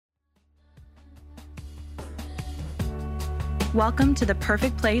Welcome to the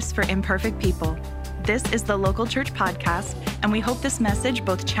perfect place for imperfect people. This is the Local Church Podcast, and we hope this message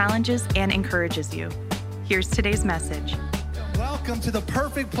both challenges and encourages you. Here's today's message. Welcome to the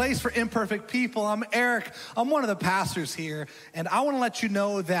perfect place for imperfect people. I'm Eric. I'm one of the pastors here, and I want to let you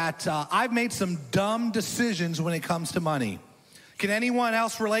know that I've made some dumb decisions when it comes to money. Can anyone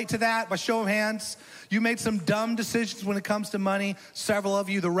else relate to that? By show of hands, you made some dumb decisions when it comes to money. Several of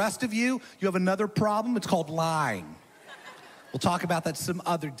you. The rest of you, you have another problem. It's called lying. We'll talk about that some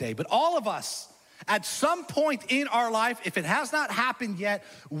other day. But all of us, at some point in our life, if it has not happened yet,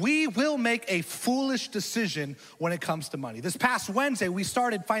 we will make a foolish decision when it comes to money. This past Wednesday, we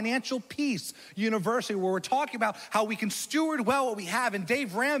started Financial Peace University, where we're talking about how we can steward well what we have. And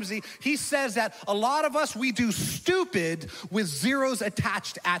Dave Ramsey, he says that a lot of us, we do stupid with zeros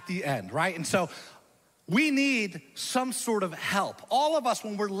attached at the end, right? And so we need some sort of help. All of us,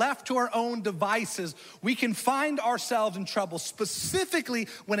 when we're left to our own devices, we can find ourselves in trouble, specifically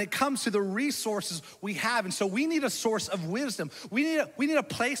when it comes to the resources we have. And so we need a source of wisdom. We need a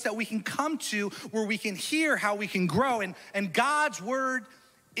place that we can come to where we can hear how we can grow. And God's word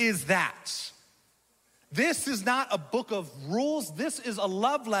is that. This is not a book of rules. This is a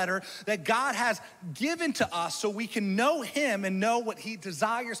love letter that God has given to us so we can know him and know what he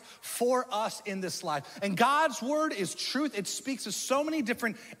desires for us in this life. And God's word is truth. It speaks to so many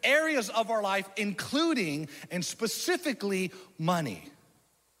different areas of our life, including and specifically money.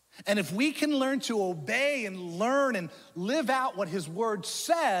 And if we can learn to obey and learn and live out what his word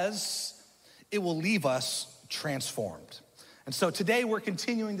says, it will leave us transformed. And so today we're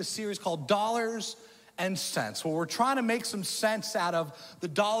continuing the series called Dollars and Cents, where we're trying to make some sense out of the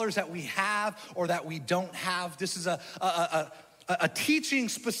dollars that we have or that we don't have. This is a teaching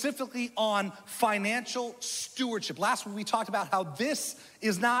specifically on financial stewardship. Last week we talked about how this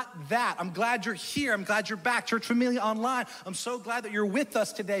is not that. I'm glad you're here. I'm glad you're back. Church Familia Online, I'm so glad that you're with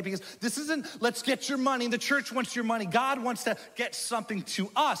us today, because this isn't let's get your money. The church wants your money. God wants to get something to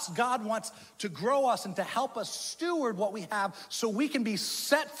us. God wants to grow us and to help us steward what we have so we can be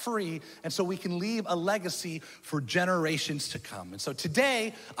set free and so we can leave a legacy for generations to come. And so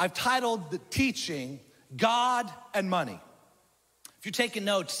today I've titled the teaching, God and Money. If you're taking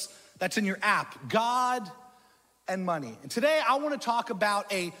notes, that's in your app, God and Money. And today I want to talk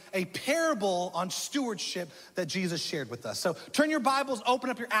about a parable on stewardship that Jesus shared with us. So turn your Bibles, open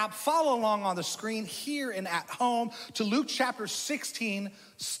up your app, follow along on the screen here and at home to Luke chapter 16,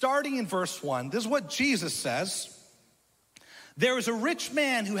 starting in verse 1. This is what Jesus says. There was a rich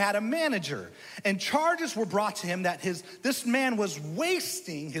man who had a manager, and charges were brought to him that this man was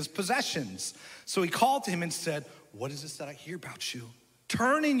wasting his possessions. So he called to him and said, "What is this that I hear about you?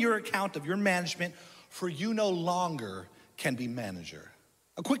 Turn in your account of your management, for you no longer can be manager."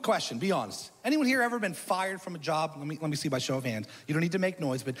 A quick question, be honest. Anyone here ever been fired from a job? Let me see by show of hands. You don't need to make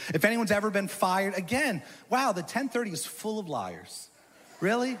noise, but if anyone's ever been fired, again, wow, the 1030 is full of liars.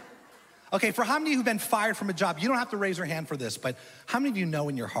 Really? Okay, for how many of you who've been fired from a job, you don't have to raise your hand for this, but how many of you know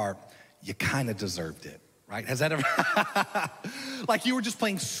in your heart, you kind of deserved it? Right? Has that ever, like you were just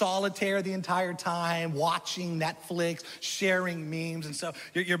playing solitaire the entire time, watching Netflix, sharing memes. And so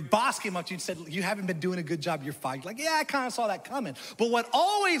your boss came up to you and said, "You haven't been doing a good job, you're fired." You're like, "Yeah, I kind of saw that coming." But what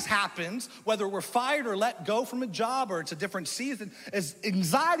always happens, whether we're fired or let go from a job or it's a different season, is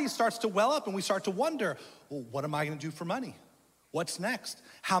anxiety starts to well up and we start to wonder, well, what am I gonna do for money? What's next?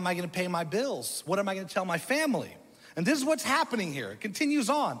 How am I gonna pay my bills? What am I gonna tell my family? And this is what's happening here. It continues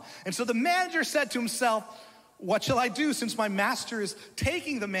on. And so the manager said to himself, "What shall I do since my master is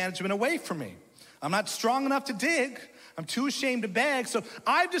taking the management away from me? I'm not strong enough to dig. I'm too ashamed to beg. So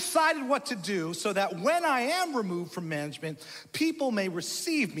I've decided what to do so that when I am removed from management, people may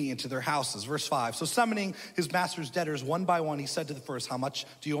receive me into their houses." Verse 5, so summoning his master's debtors one by one, he said to the first, "How much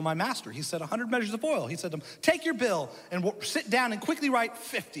do you owe my master?" He said, 100 measures of oil. He said to him, "Take your bill and sit down and quickly write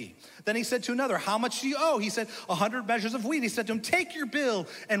 50. Then he said to another, "How much do you owe?" He said, 100 measures of wheat. He said to him, "Take your bill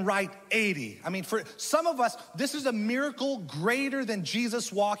and write 80. I mean, for some of us, this is a miracle greater than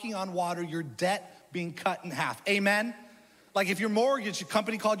Jesus walking on water, your debt being cut in half. Amen? Like if your mortgage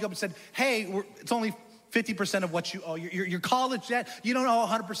company called you up and said, "Hey, it's only 50% of what you owe. Your college debt, you don't owe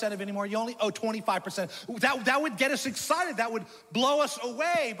 100% of it anymore. You only owe 25%. That would get us excited. That would blow us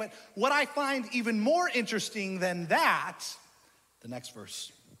away. But what I find even more interesting than that, the next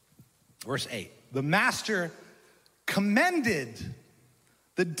verse, verse 8. The master commended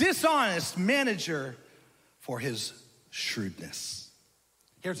the dishonest manager for his shrewdness.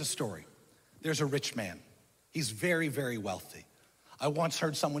 Here's a story. There's a rich man. He's very, very wealthy. I once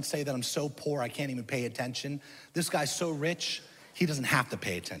heard someone say that I'm so poor I can't even pay attention. This guy's so rich, he doesn't have to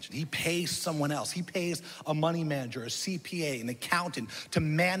pay attention. He pays someone else. He pays a money manager, a CPA, an accountant to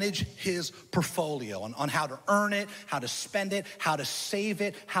manage his portfolio on how to earn it, how to spend it, how to save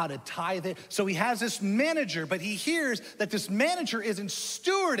it, how to tithe it. So he has this manager, but he hears that this manager isn't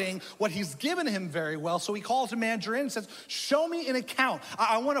stewarding what he's given him very well. So he calls the manager in and says, show me an account.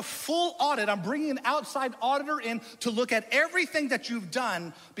 I want a full audit. I'm bringing an outside auditor in to look at everything that you've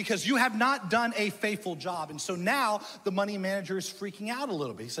done because you have not done a faithful job. And so now the money manager is freaking out a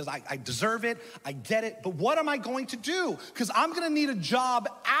little bit. He says, I deserve it, I get it, but what am I going to do? Because I'm gonna need a job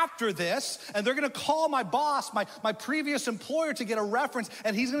after this, and they're gonna call my boss, my previous employer, to get a reference,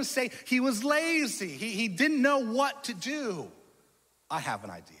 and he's gonna say he was lazy, he didn't know what to do. I have an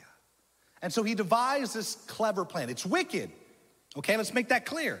idea. And so he devised this clever plan. It's wicked, okay, let's make that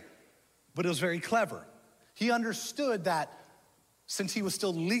clear, but it was very clever. He understood that since he was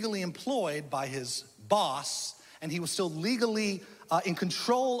still legally employed by his boss, and he was still legally in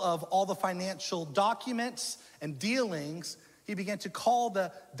control of all the financial documents and dealings, he began to call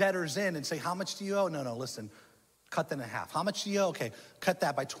the debtors in and say, how much do you owe? No, listen, cut that in half. How much do you owe? Okay, cut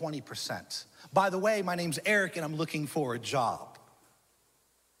that by 20%. By the way, my name's Eric and I'm looking for a job.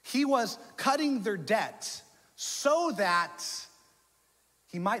 He was cutting their debt so that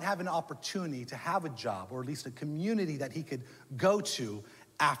he might have an opportunity to have a job, or at least a community that he could go to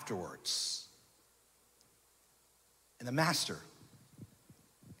afterwards. And the master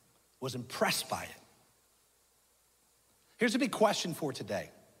was impressed by it. Here's a big question for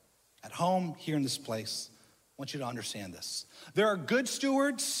today. At home, here in this place, I want you to understand this. There are good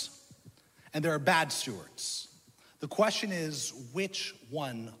stewards and there are bad stewards. The question is, which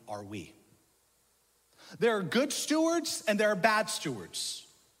one are we? There are good stewards and there are bad stewards.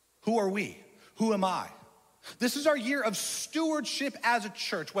 Who are we? Who am I? This is our year of stewardship as a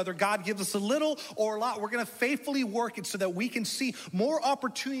church. Whether God gives us a little or a lot, we're gonna faithfully work it so that we can see more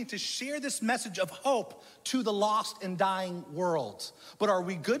opportunity to share this message of hope to the lost and dying world. But are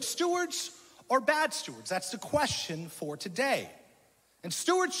we good stewards or bad stewards? That's the question for today. And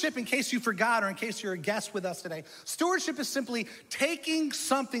stewardship, in case you forgot or in case you're a guest with us today, stewardship is simply taking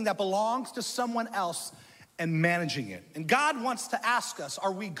something that belongs to someone else and managing it. And God wants to ask us,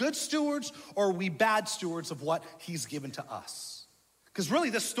 are we good stewards or are we bad stewards of what he's given to us? Because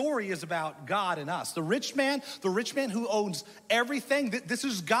really this story is about God and us. The rich man who owns everything, this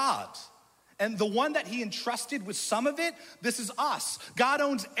is God. And the one that he entrusted with some of it, this is us. God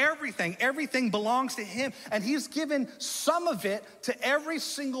owns everything. Everything belongs to him. And he's given some of it to every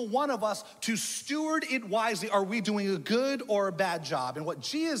single one of us to steward it wisely. Are we doing a good or a bad job? And what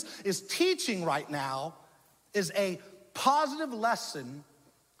Jesus is teaching right now is a positive lesson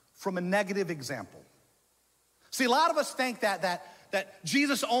from a negative example. See, a lot of us think that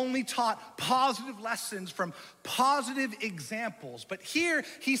Jesus only taught positive lessons from positive examples, but here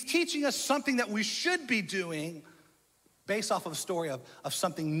he's teaching us something that we should be doing based off of a story of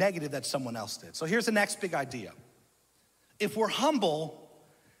something negative that someone else did. So here's the next big idea. If we're humble,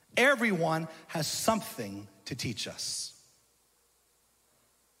 everyone has something to teach us.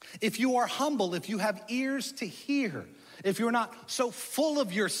 If you are humble, if you have ears to hear, if you're not so full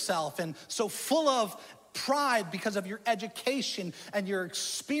of yourself and so full of pride because of your education and your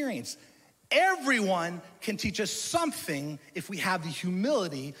experience, everyone can teach us something if we have the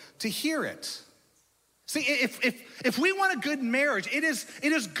humility to hear it. See, if we want a good marriage, it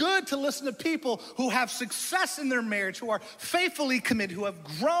is good to listen to people who have success in their marriage, who are faithfully committed, who have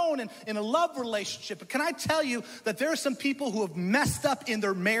grown in a love relationship. But can I tell you that there are some people who have messed up in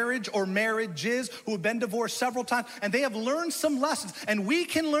their marriage or marriages, who have been divorced several times, and they have learned some lessons. And we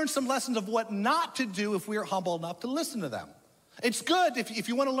can learn some lessons of what not to do if we are humble enough to listen to them. It's good if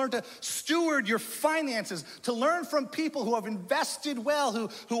you want to learn to steward your finances, to learn from people who have invested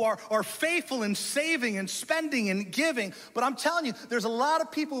well, who are faithful in saving and spending and giving. But I'm telling you, there's a lot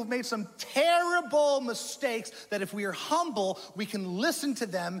of people who've made some terrible mistakes that if we are humble, we can listen to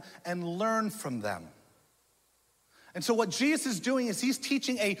them and learn from them. And so what Jesus is doing is he's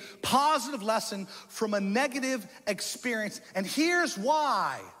teaching a positive lesson from a negative experience. And here's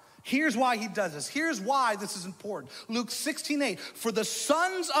why. Here's why he does this. Here's why this is important. Luke 16:8, for the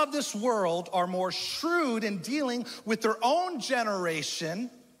sons of this world are more shrewd in dealing with their own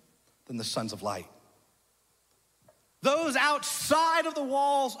generation than the sons of light. Those outside of the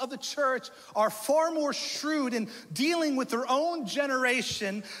walls of the church are far more shrewd in dealing with their own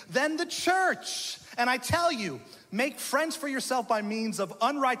generation than the church. And I tell you, make friends for yourself by means of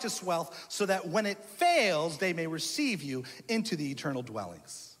unrighteous wealth so that when it fails, they may receive you into the eternal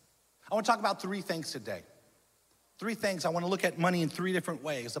dwellings. I want to talk about three things today. Three things. I want to look at money in three different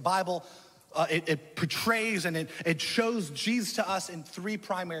ways. The Bible it portrays and it shows Jesus to us in three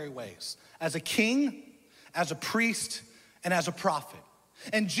primary ways: as a king, as a priest, and as a prophet.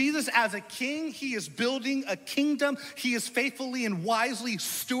 And Jesus as a king, he is building a kingdom. He is faithfully and wisely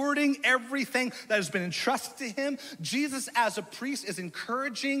stewarding everything that has been entrusted to him. Jesus as a priest is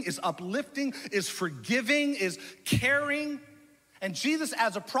encouraging, is uplifting, is forgiving, is caring. And Jesus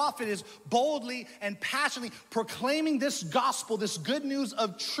as a prophet is boldly and passionately proclaiming this gospel, this good news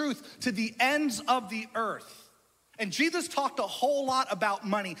of truth to the ends of the earth. And Jesus talked a whole lot about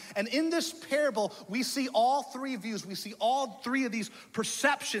money. And in this parable, we see all three views. We see all three of these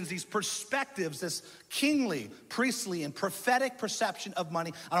perceptions, these perspectives, this kingly, priestly, and prophetic perception of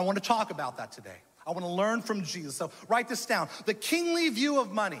money. And I want to talk about that today. I want to learn from Jesus. So write this down. The kingly view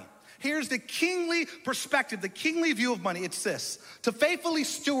of money. Here's the kingly perspective, the kingly view of money. It's this: to faithfully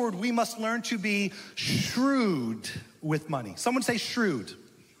steward, we must learn to be shrewd with money. Someone say shrewd.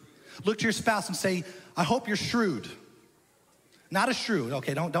 Look to your spouse and say, I hope you're shrewd. Not a shrewd.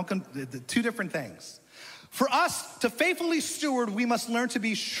 Okay, don't two different things. For us to faithfully steward, we must learn to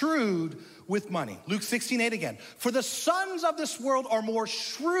be shrewd with money. Luke 16:8 again. For the sons of this world are more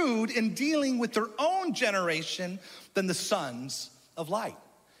shrewd in dealing with their own generation than the sons of light.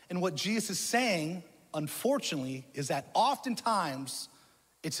 And what Jesus is saying, unfortunately, is that oftentimes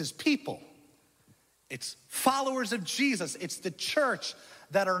it's his people, it's followers of Jesus, it's the church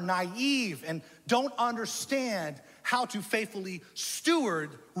that are naive and don't understand how to faithfully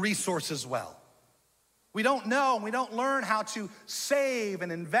steward resources well. We don't know, we don't learn how to save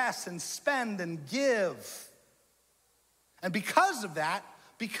and invest and spend and give. And because of that,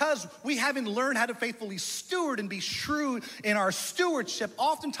 because we haven't learned how to faithfully steward and be shrewd in our stewardship,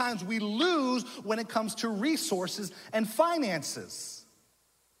 oftentimes we lose when it comes to resources and finances.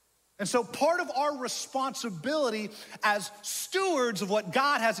 And so part of our responsibility as stewards of what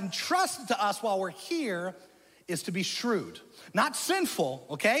God has entrusted to us while we're here is to be shrewd. Not sinful,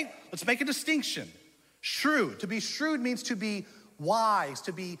 okay? Let's make a distinction. Shrewd. To be shrewd means to be wise,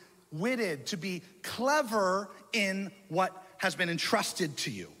 to be witted, to be clever in what has been entrusted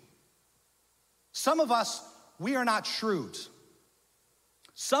to you. Some of us, we are not shrewd.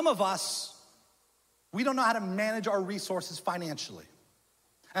 Some of us, we don't know how to manage our resources financially.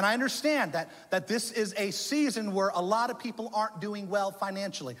 And I understand that this is a season where a lot of people aren't doing well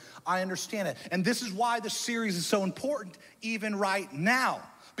financially. I understand it. And this is why this series is so important even right now.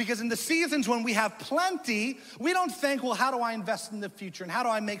 Because in the seasons when we have plenty, we don't think, well, how do I invest in the future? And how do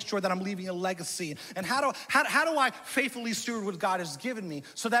I make sure that I'm leaving a legacy? And how do I faithfully steward what God has given me?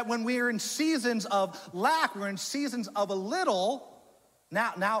 So that when we're in seasons of lack, we're in seasons of a little,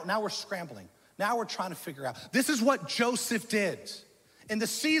 now we're scrambling. Now we're trying to figure out. This is what Joseph did. In the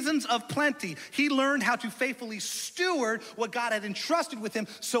seasons of plenty, he learned how to faithfully steward what God had entrusted with him,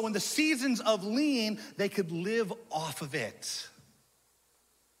 so in the seasons of lean, they could live off of it.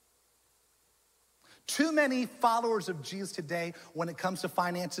 Too many followers of Jesus today, when it comes to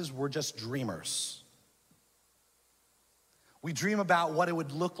finances, we're just dreamers. We dream about what it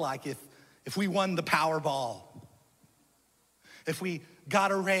would look like if we won the Powerball, if we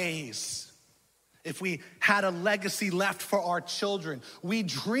got a raise, if we had a legacy left for our children. We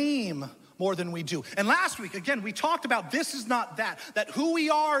dream more than we do. And last week, again, we talked about this is not that who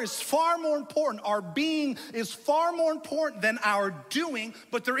we are is far more important. Our being is far more important than our doing,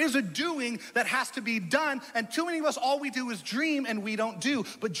 but there is a doing that has to be done. And too many of us, all we do is dream and we don't do.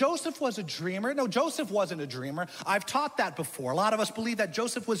 But Joseph was a dreamer. No, Joseph wasn't a dreamer. I've taught that before. A lot of us believe that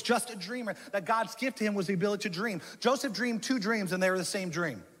Joseph was just a dreamer, that God's gift to him was the ability to dream. Joseph dreamed 2 dreams and they were the same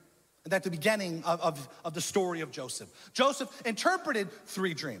dream. At the beginning of the story of Joseph. Joseph interpreted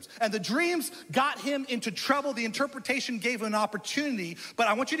 3 dreams, and the dreams got him into trouble. The interpretation gave him an opportunity, but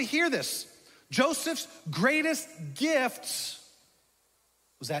I want you to hear this. Joseph's greatest gift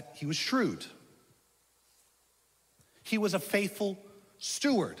was that he was shrewd. He was a faithful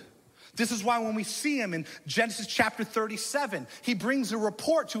steward. This is why when we see him in Genesis chapter 37, he brings a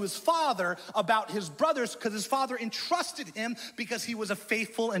report to his father about his brothers because his father entrusted him because he was a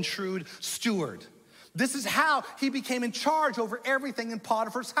faithful and shrewd steward. This is how he became in charge over everything in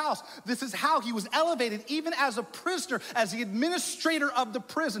Potiphar's house. This is how he was elevated even as a prisoner, as the administrator of the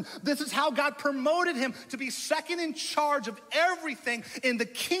prison. This is how God promoted him to be second in charge of everything in the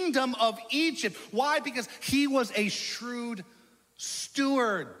kingdom of Egypt. Why? Because he was a shrewd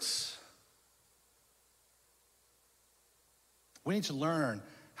steward. We need to learn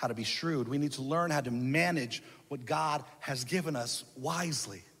how to be shrewd. We need to learn how to manage what God has given us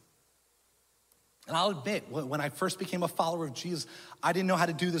wisely. And I'll admit, when I first became a follower of Jesus, I didn't know how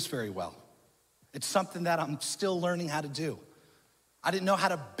to do this very well. It's something that I'm still learning how to do. I didn't know how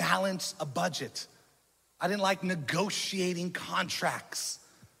to balance a budget. I didn't like negotiating contracts.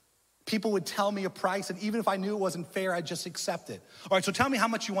 People would tell me a price, and even if I knew it wasn't fair, I'd just accept it. All right, so tell me how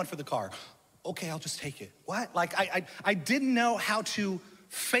much you want for the car. Okay, I'll just take it. What? Like, I didn't know how to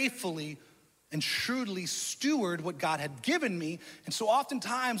faithfully and shrewdly steward what God had given me, and so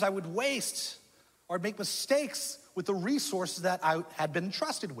oftentimes I would waste or I'd make mistakes with the resources that I had been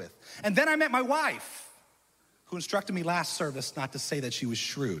entrusted with. And then I met my wife, who instructed me last service not to say that she was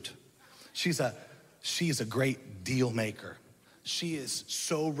shrewd. She's a great deal maker. She is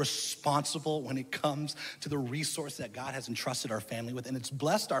so responsible when it comes to the resource that God has entrusted our family with, and it's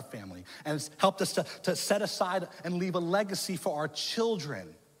blessed our family, and it's helped us to set aside and leave a legacy for our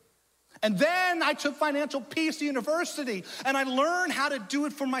children. And then I took Financial Peace University, and I learned how to do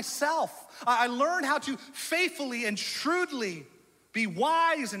it for myself. I learned how to faithfully and shrewdly be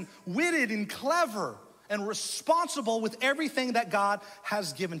wise and witted and clever and responsible with everything that God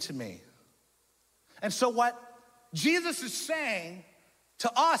has given to me. And so what Jesus is saying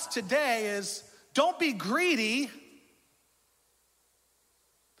to us today is, don't be greedy,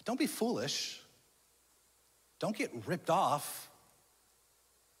 but don't be foolish. Don't get ripped off.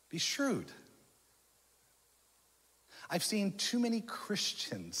 Be shrewd. I've seen too many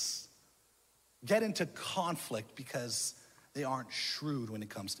Christians get into conflict because they aren't shrewd when it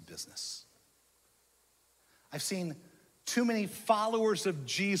comes to business. I've seen too many followers of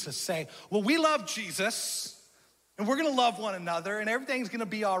Jesus say, well, we love Jesus, and we're gonna love one another, and everything's gonna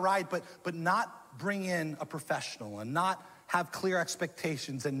be all right, but not bring in a professional, and not have clear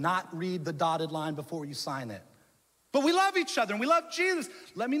expectations, and not read the dotted line before you sign it. But we love each other, and we love Jesus.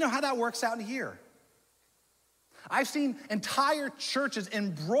 Let me know how that works out in here. I've seen entire churches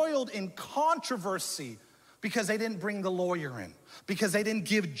embroiled in controversy because they didn't bring the lawyer in, because they didn't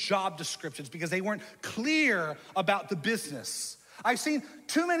give job descriptions, because they weren't clear about the business. I've seen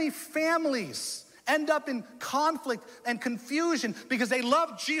too many families end up in conflict and confusion because they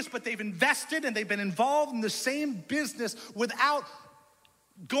love Jesus, but they've invested and they've been involved in the same business without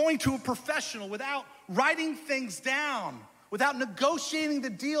going to a professional, without writing things down, without negotiating the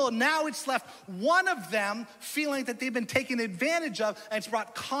deal. And now it's left one of them feeling that they've been taken advantage of, and it's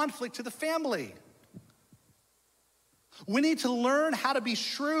brought conflict to the family. We need to learn how to be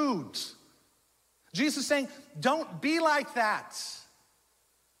shrewd. Jesus is saying, don't be like that.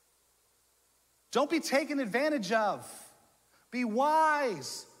 Don't be taken advantage of. Be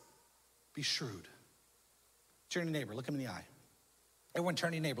wise. Be shrewd. Turn to your neighbor, look him in the eye. Everyone turn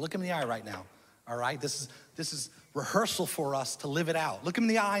to your neighbor, look him in the eye right now. All right, this is rehearsal for us to live it out. Look him in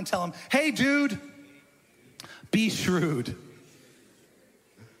the eye and tell him, hey dude, be shrewd.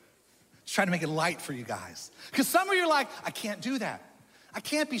 Just trying to make it light for you guys. Because some of you are like, I can't do that. I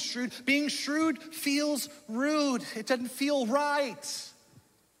can't be shrewd. Being shrewd feels rude. It doesn't feel right.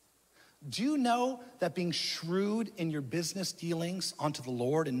 Do you know that being shrewd in your business dealings unto the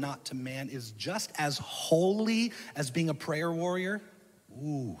Lord and not to man is just as holy as being a prayer warrior?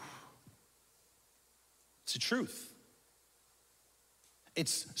 Ooh. It's the truth.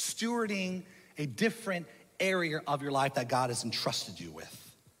 It's stewarding a different area of your life that God has entrusted you with.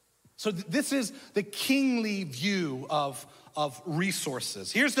 So this is the kingly view of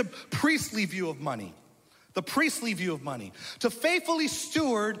resources. Here's the priestly view of money. The priestly view of money. To faithfully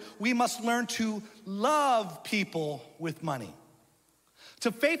steward, we must learn to love people with money.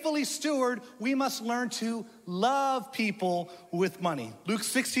 To faithfully steward, we must learn to love people with money. Luke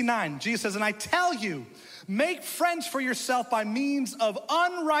 16:9, Jesus says, and I tell you, make friends for yourself by means of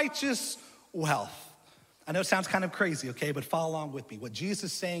unrighteous wealth. I know it sounds kind of crazy, okay, but follow along with me. What Jesus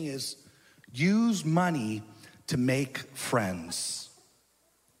is saying is, use money to make friends.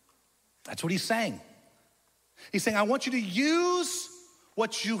 That's what he's saying. He's saying, I want you to use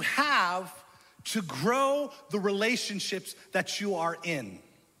what you have to grow the relationships that you are in.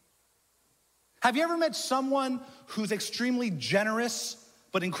 Have you ever met someone who's extremely generous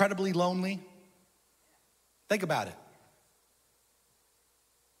but incredibly lonely? Think about it.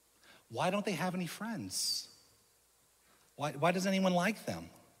 Why don't they have any friends? Why does anyone like them?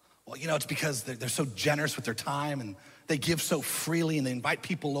 Well, you know, it's because they're so generous with their time, and they give so freely, and they invite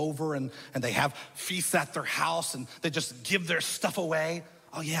people over, and they have feasts at their house, and they just give their stuff away.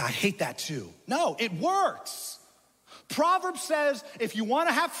 Oh yeah, I hate that too. No, it works. Proverbs says, if you want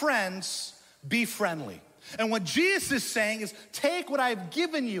to have friends, be friendly. And what Jesus is saying is, take what I've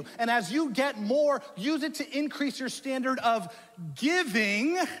given you, and as you get more, use it to increase your standard of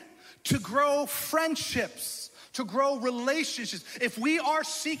giving to grow friendships. to grow relationships. If we are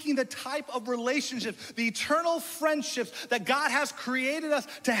seeking the type of relationship, the eternal friendships that God has created us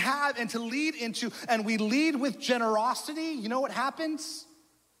to have and to lead into, and we lead with generosity, you know what happens?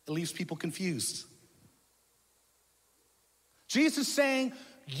 It leaves people confused. Jesus is saying,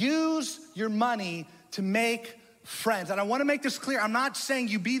 use your money to make friends. And I want to make this clear. I'm not saying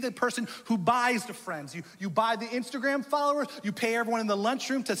you be the person who buys the friends. You buy the Instagram followers. You pay everyone in the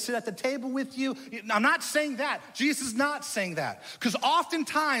lunchroom to sit at the table with you. I'm not saying that. Jesus is not saying that. Because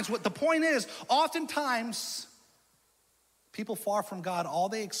oftentimes, what the point is, oftentimes, people far from God, all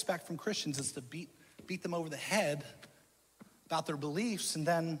they expect from Christians is to beat them over the head about their beliefs, and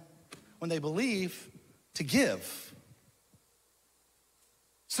then when they believe, to give.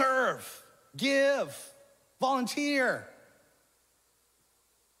 Serve, give, volunteer.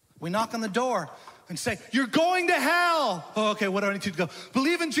 We knock on the door and say, you're going to hell. Oh, okay, what do I need to do?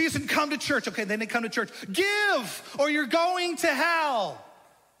 Believe in Jesus and come to church. Okay, then they come to church. Give, or you're going to hell.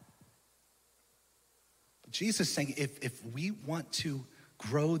 But Jesus is saying, if we want to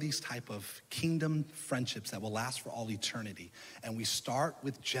grow these type of kingdom friendships that will last for all eternity, and we start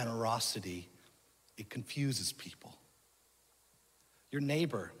with generosity, it confuses people. Your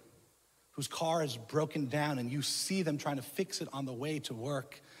neighbor whose car is broken down and you see them trying to fix it on the way to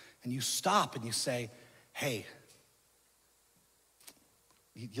work, and you stop and you say, hey,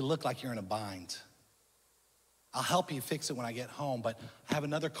 you look like you're in a bind. I'll help you fix it when I get home, but I have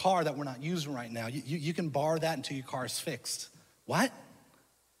another car that we're not using right now. You can borrow that until your car is fixed. What?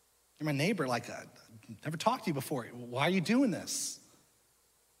 You're my neighbor, like I've never talked to you before. Why are you doing this?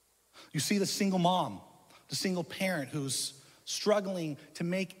 You see the single mom, the single parent who's struggling to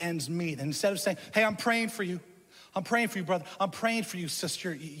make ends meet. And instead of saying, hey, I'm praying for you, brother, I'm praying for you,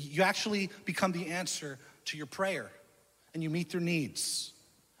 sister, you actually become the answer to your prayer. And you meet their needs.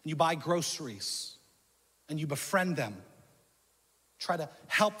 And you buy groceries. And you befriend them. Try to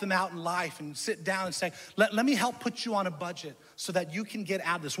help them out in life and sit down and say, let me help put you on a budget so that you can get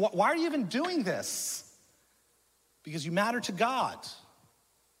out of this. Why are you even doing this? Because you matter to God.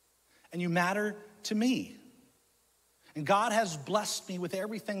 And you matter to me. And God has blessed me with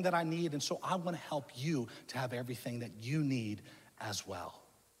everything that I need, and so I want to help you to have everything that you need as well.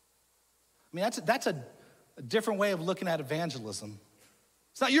 I mean, that's a different way of looking at evangelism.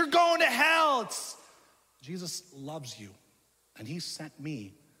 It's not, you're going to hell. It's, Jesus loves you, and he sent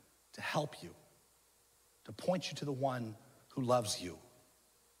me to help you, to point you to the one who loves you.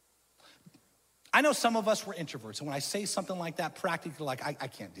 I know some of us were introverts, and when I say something like that, practically, like, I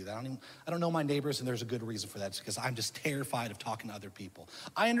can't do that. I don't know my neighbors, and there's a good reason for that. It's because I'm just terrified of talking to other people.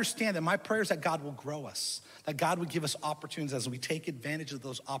 I understand that my prayer is that God will grow us, that God would give us opportunities. As we take advantage of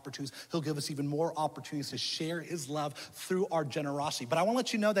those opportunities, he'll give us even more opportunities to share his love through our generosity. But I want to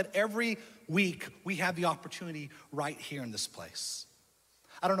let you know that every week we have the opportunity right here in this place.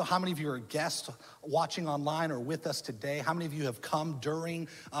 I don't know how many of you are guests watching online or with us today. How many of you have come during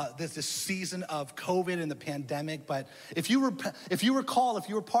this season of COVID and the pandemic? But if you recall, if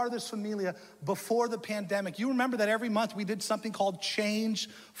you were part of this familia before the pandemic, you remember that every month we did something called Change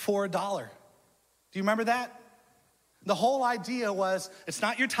for $1. Do you remember that? The whole idea was, it's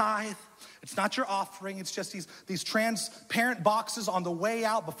not your tithe, it's not your offering, it's just these transparent boxes on the way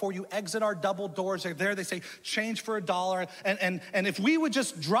out before you exit our double doors. They're there, they say, change for $1. And if we would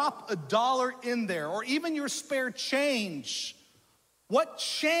just drop $1 in there, or even your spare change, what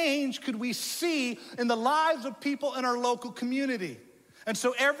change could we see in the lives of people in our local community? And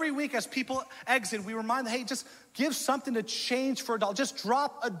so every week as people exit, we remind them, hey, just give something to change for $1. Just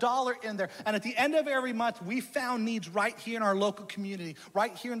drop $1 in there. And at the end of every month, we found needs right here in our local community,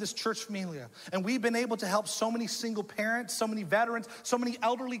 right here in this church familia. And we've been able to help so many single parents, so many veterans, so many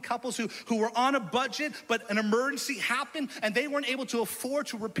elderly couples who were on a budget, but an emergency happened and they weren't able to afford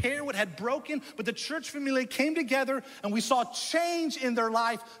to repair what had broken. But the church familia came together and we saw change in their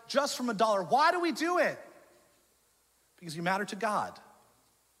life just from $1. Why do we do it? Because you matter to God.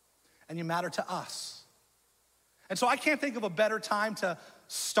 And you matter to us. And so I can't think of a better time to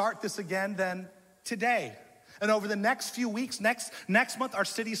start this again than today. And over the next few weeks, next month, our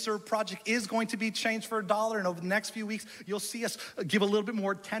City Serve project is going to be changed for $1. And over the next few weeks, you'll see us give a little bit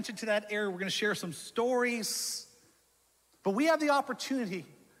more attention to that area. We're gonna share some stories. But we have the opportunity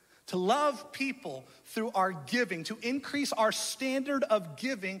to love people through our giving, to increase our standard of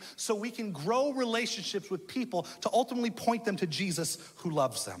giving so we can grow relationships with people to ultimately point them to Jesus who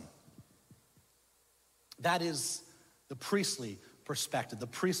loves them. That is the priestly perspective, the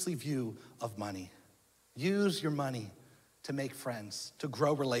priestly view of money. Use your money to make friends, to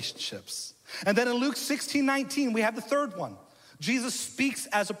grow relationships. And then in Luke 16:19, we have the third one. Jesus speaks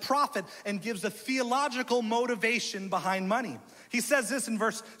as a prophet and gives a theological motivation behind money. He says this in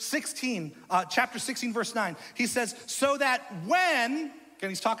chapter 16, verse 9. He says, so that when, again,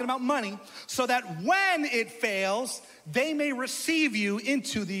 he's talking about money, so that when it fails, they may receive you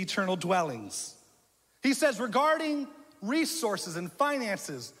into the eternal dwellings. He says regarding resources and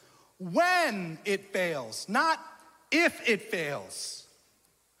finances, when it fails, not if it fails.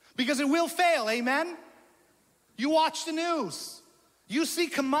 Because it will fail, amen? You watch the news. You see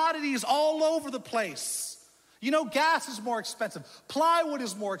commodities all over the place. You know, gas is more expensive. Plywood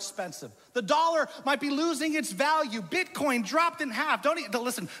is more expensive. The dollar might be losing its value. Bitcoin dropped in half.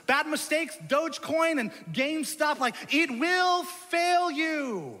 Listen, bad mistakes, Dogecoin and GameStop, like it will fail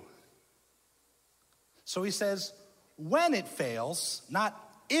you. So he says, when it fails, not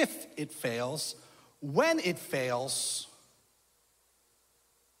if it fails, when it fails,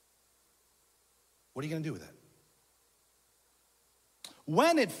 what are you gonna do with it?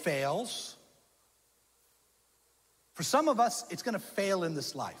 When it fails, for some of us, it's gonna fail in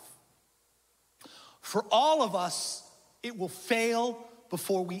this life. For all of us, it will fail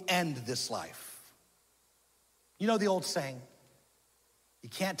before we end this life. You know the old saying, you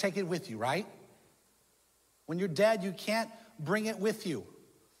can't take it with you, right? When you're dead, you can't bring it with you.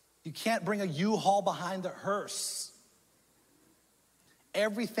 You can't bring a U-Haul behind the hearse.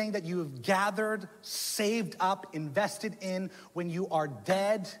 Everything that you have gathered, saved up, invested in, when you are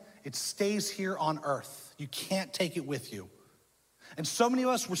dead, it stays here on earth. You can't take it with you. And so many of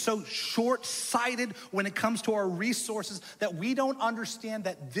us were so short-sighted when it comes to our resources that we don't understand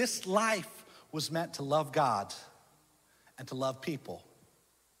that this life was meant to love God and to love people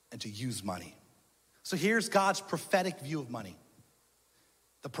and to use money. So here's God's prophetic view of money.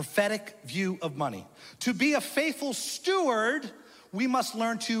 The prophetic view of money. To be a faithful steward, we must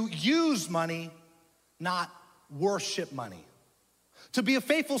learn to use money, not worship money. To be a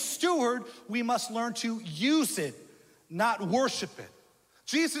faithful steward, we must learn to use it, not worship it.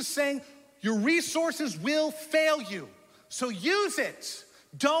 Jesus is saying, your resources will fail you, so use it.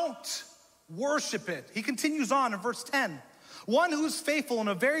 Don't worship it. He continues on in verse 10. One who is faithful in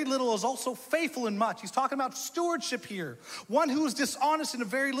a very little is also faithful in much. He's talking about stewardship here. One who is dishonest in a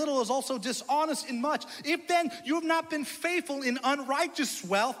very little is also dishonest in much. If then you have not been faithful in unrighteous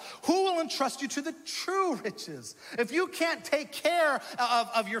wealth, who will entrust you to the true riches? If you can't take care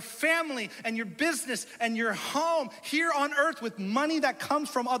of your family and your business and your home here on earth with money that comes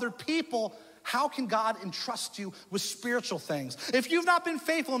from other people, how can God entrust you with spiritual things? If you've not been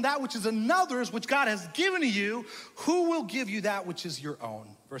faithful in that which is another's, which God has given to you, who will give you that which is your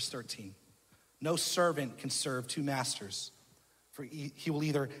own? Verse 13, no servant can serve two masters, for he will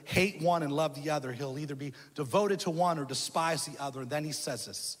either hate one and love the other. He'll either be devoted to one or despise the other. And then he says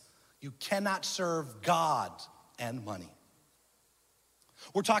this, you cannot serve God and money.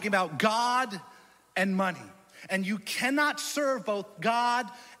 We're talking about God and money. And you cannot serve both God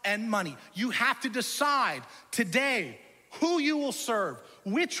and money. You have to decide today who you will serve,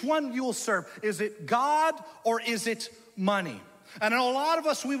 which one you will serve. Is it God or is it money? And a lot of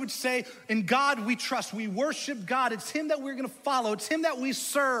us, we would say, in God we trust. We worship God. It's him that we're gonna follow. It's him that we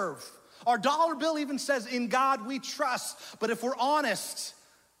serve. Our dollar bill even says, in God we trust. But if we're honest,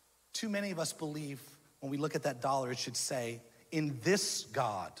 too many of us believe when we look at that dollar, it should say, in this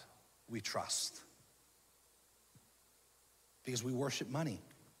God we trust. Because we worship money.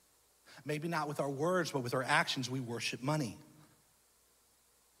 Maybe not with our words, but with our actions, we worship money.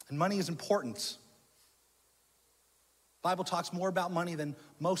 And money is important. The Bible talks more about money than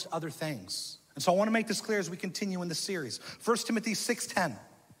most other things. And so I want to make this clear as we continue in this series. 1 Timothy 6:10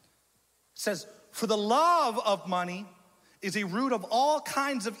 says, for the love of money is a root of all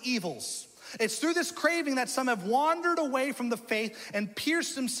kinds of evils. It's through this craving that some have wandered away from the faith and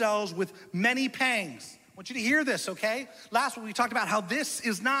pierced themselves with many pangs. I want you to hear this, okay? Last week we talked about how this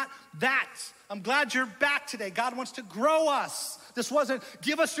is not that. I'm glad you're back today. God wants to grow us. This wasn't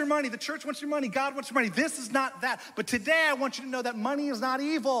give us your money. The church wants your money. God wants your money. This is not that. But today I want you to know that money is not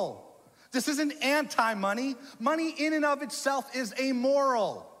evil. This isn't anti-money. Money in and of itself is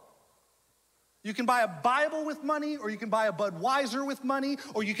amoral. You can buy a Bible with money, or you can buy a Budweiser with money,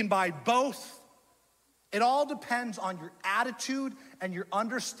 or you can buy both. It all depends on your attitude and your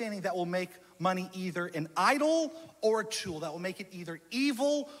understanding that will make money either an idol or a tool, that will make it either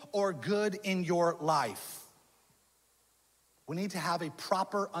evil or good in your life. We need to have a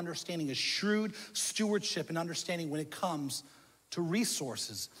proper understanding, a shrewd stewardship and understanding when it comes to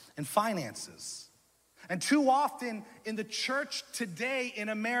resources and finances. And too often in the church today in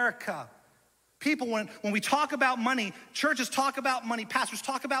America, people, when we talk about money, churches talk about money, pastors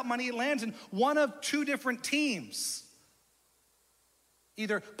talk about money, it lands in one of two different teams.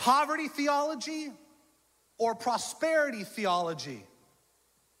 either poverty theology or prosperity theology.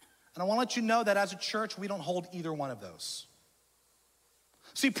 And I want to let you know that as a church, we don't hold either one of those.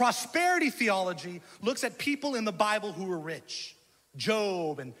 See, prosperity theology looks at people in the Bible who were rich.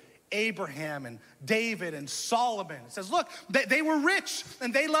 Job and Abraham and David and Solomon. It says, look, they were rich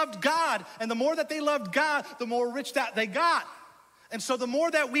and they loved God. And the more that they loved God, the more rich that they got. And so the more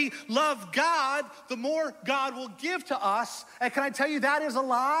that we love God, the more God will give to us. And can I tell you, that is a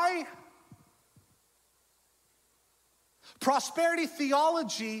lie? Prosperity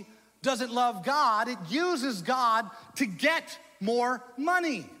theology doesn't love God. It uses God to get more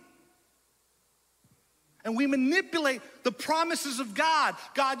money. And we manipulate the promises of God.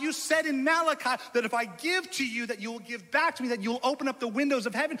 God, you said in Malachi that if I give to you, that you will give back to me, that you will open up the windows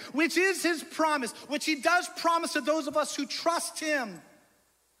of heaven, which is his promise, which he does promise to those of us who trust him.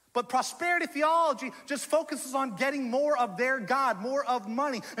 But prosperity theology just focuses on getting more of their God, more of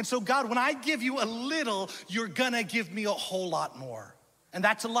money. And so God, when I give you a little, you're gonna give me a whole lot more. And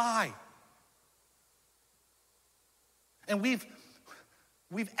that's a lie. And we've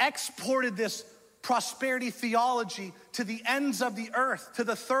exported this prosperity theology to the ends of the earth, to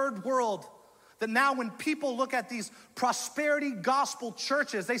the third world. That now when people look at these prosperity gospel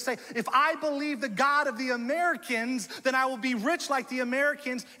churches, they say, if I believe the God of the Americans, then I will be rich like the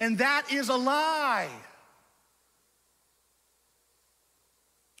Americans, and that is a lie.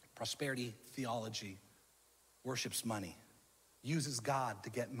 Prosperity theology worships money, uses God to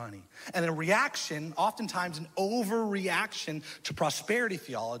get money. And a reaction, oftentimes an overreaction to prosperity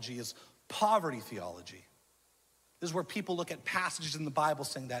theology, is poverty theology. This is where people look at passages in the Bible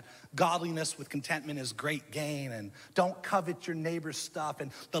saying that godliness with contentment is great gain, and don't covet your neighbor's stuff,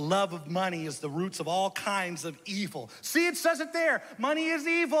 and the love of money is the roots of all kinds of evil. See, it says it there. Money is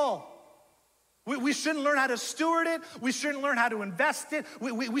evil. We shouldn't learn how to steward it. We shouldn't learn how to invest it.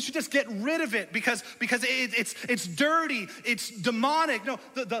 We should just get rid of it because it's dirty. It's demonic. No,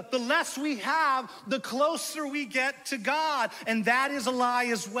 the less we have, the closer we get to God. And that is a lie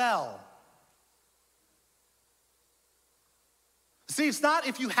as well. See, it's not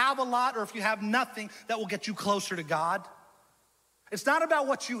if you have a lot or if you have nothing that will get you closer to God. It's not about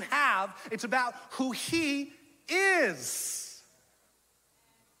what you have. It's about who he is.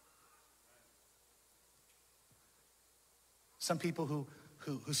 Some people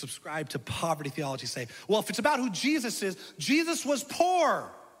who subscribe to poverty theology say, well, if it's about who Jesus is, Jesus was poor.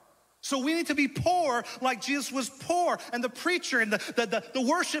 So we need to be poor like Jesus was poor. And the preacher and the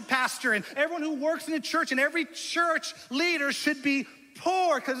worship pastor and everyone who works in the church and every church leader should be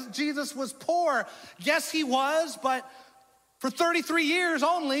poor because Jesus was poor. Yes, he was, but for 33 years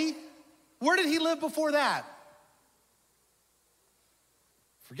only. Where did he live before that?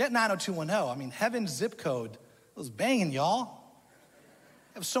 Forget 90210. I mean, heaven's zip code was banging, y'all.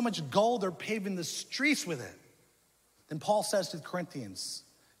 They have so much gold, they're paving the streets with it. Then Paul says to the Corinthians,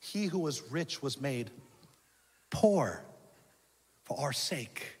 he who was rich was made poor for our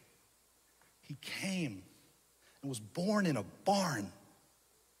sake. He came and was born in a barn,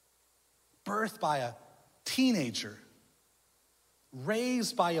 birthed by a teenager,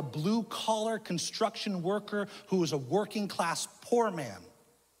 raised by a blue-collar construction worker who was a working-class poor man,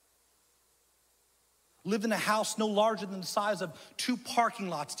 lived in a house no larger than the size of 2 parking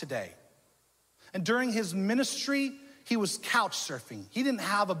lots today. And during his ministry, he was couch surfing. He didn't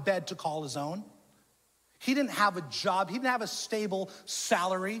have a bed to call his own. He didn't have a job. He didn't have a stable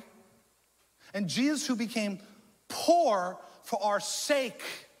salary. And Jesus, who became poor for our sake,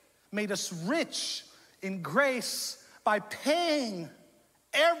 made us rich in grace by paying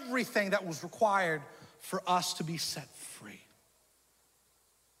everything that was required for us to be set free.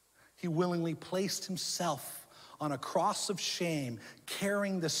 He willingly placed himself on a cross of shame,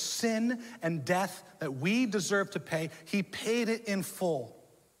 carrying the sin and death that we deserve to pay. He paid it in full.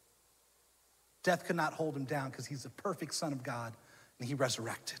 Death could not hold him down because he's the perfect Son of God, and he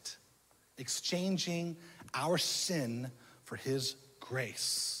resurrected, exchanging our sin for his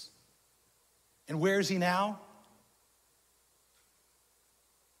grace. And where is he now?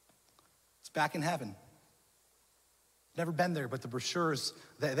 It's back in heaven. Never been there, but the brochures,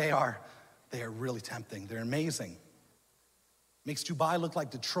 they are really tempting. They're amazing. Makes Dubai look like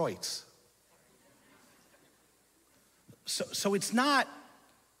Detroit. So it's not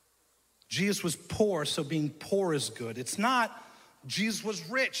Jesus was poor, so being poor is good. It's not Jesus was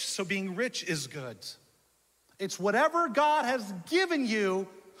rich, so being rich is good. It's whatever God has given you,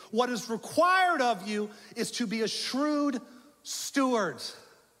 what is required of you is to be a shrewd steward.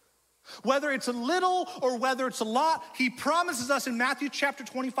 Whether it's a little or whether it's a lot, he promises us in Matthew chapter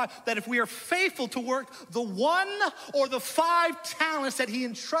 25 that if we are faithful to work the 1 or the 5 talents that he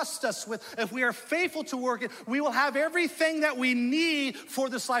entrusts us with, if we are faithful to work it, we will have everything that we need for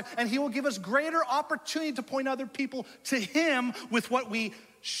this life, and he will give us greater opportunity to point other people to him with what we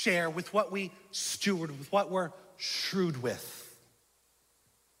share, with what we steward, with what we're shrewd with.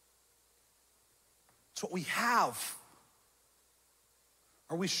 It's what we have.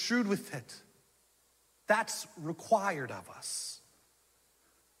 Are we shrewd with it? That's required of us.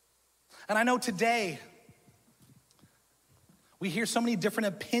 And I know today we hear so many different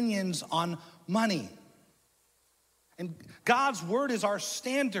opinions on money. And God's word is our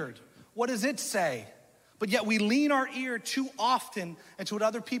standard. What does it say? But yet we lean our ear too often into what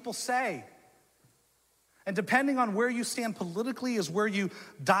other people say. And depending on where you stand politically is where you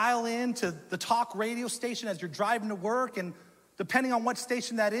dial in to the talk radio station as you're driving to work, and depending on what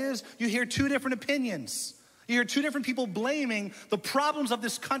station that is, you hear 2 different opinions. You hear 2 different people blaming the problems of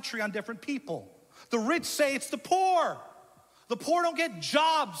this country on different people. The rich say it's the poor. The poor don't get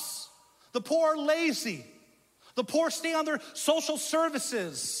jobs. The poor are lazy. The poor stay on their social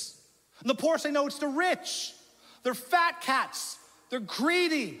services. And the poor say, no, it's the rich. They're fat cats. They're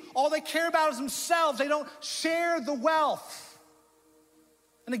greedy. All they care about is themselves. They don't share the wealth.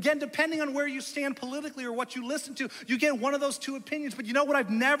 And again, depending on where you stand politically or what you listen to, you get one of those 2 opinions. But you know what I've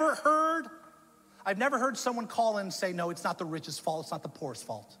never heard? I've never heard someone call in and say, no, it's not the rich's fault, it's not the poor's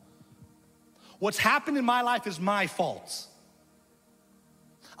fault. What's happened in my life is my fault.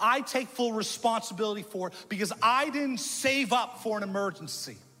 I take full responsibility for it because I didn't save up for an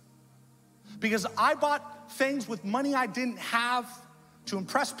emergency. Because I bought things with money I didn't have to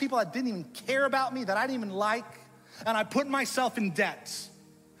impress people that didn't even care about me, that I didn't even like, and I put myself in debt.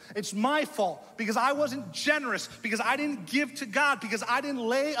 It's my fault because I wasn't generous, because I didn't give to God, because I didn't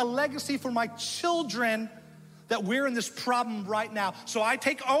lay a legacy for my children, that we're in this problem right now. So I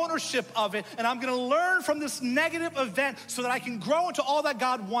take ownership of it, and I'm gonna learn from this negative event so that I can grow into all that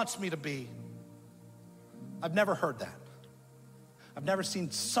God wants me to be. I've never heard that. I've never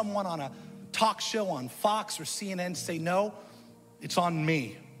seen someone on a talk show on Fox or CNN say, no, it's on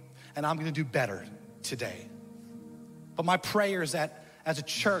me, and I'm gonna do better today. But my prayer is that as a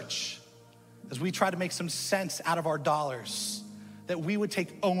church, as we try to make some sense out of our dollars, that we would take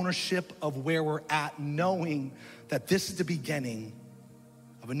ownership of where we're at, knowing that this is the beginning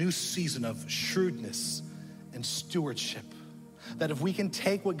of a new season of shrewdness and stewardship. That if we can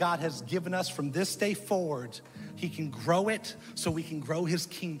take what God has given us from this day forward, he can grow it so we can grow his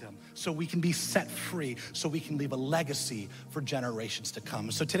kingdom, so we can be set free, so we can leave a legacy for generations to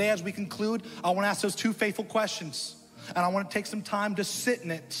come. So today, as we conclude, I wanna ask those 2 faithful questions. And I want to take some time to sit in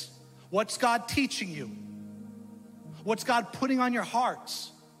it. What's God teaching you? What's God putting on your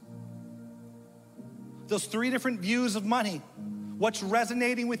hearts? Those 3 different views of money. What's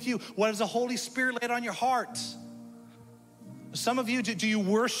resonating with you? What has the Holy Spirit laid on your heart? Some of you, do you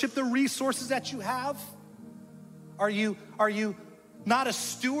worship the resources that you have? Are you not a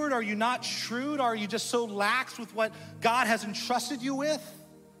steward? Are you not shrewd? Are you just so lax with what God has entrusted you with?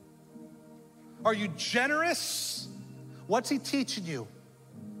 Are you generous? What's he teaching you?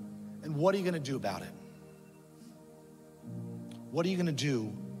 And what are you gonna do about it? What are you gonna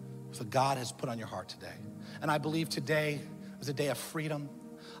do with what God has put on your heart today? And I believe today is a day of freedom.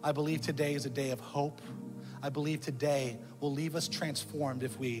 I believe today is a day of hope. I believe today will leave us transformed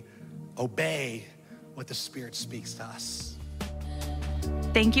if we obey what the Spirit speaks to us.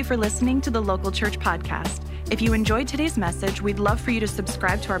 Thank you for listening to the Local Church Podcast. If you enjoyed today's message, we'd love for you to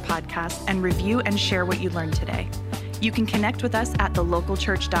subscribe to our podcast and review and share what you learned today. You can connect with us at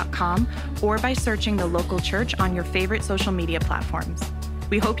thelocalchurch.com or by searching The Local Church on your favorite social media platforms.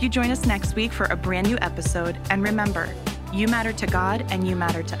 We hope you join us next week for a brand new episode. And remember, you matter to God and you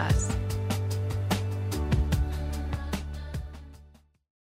matter to us.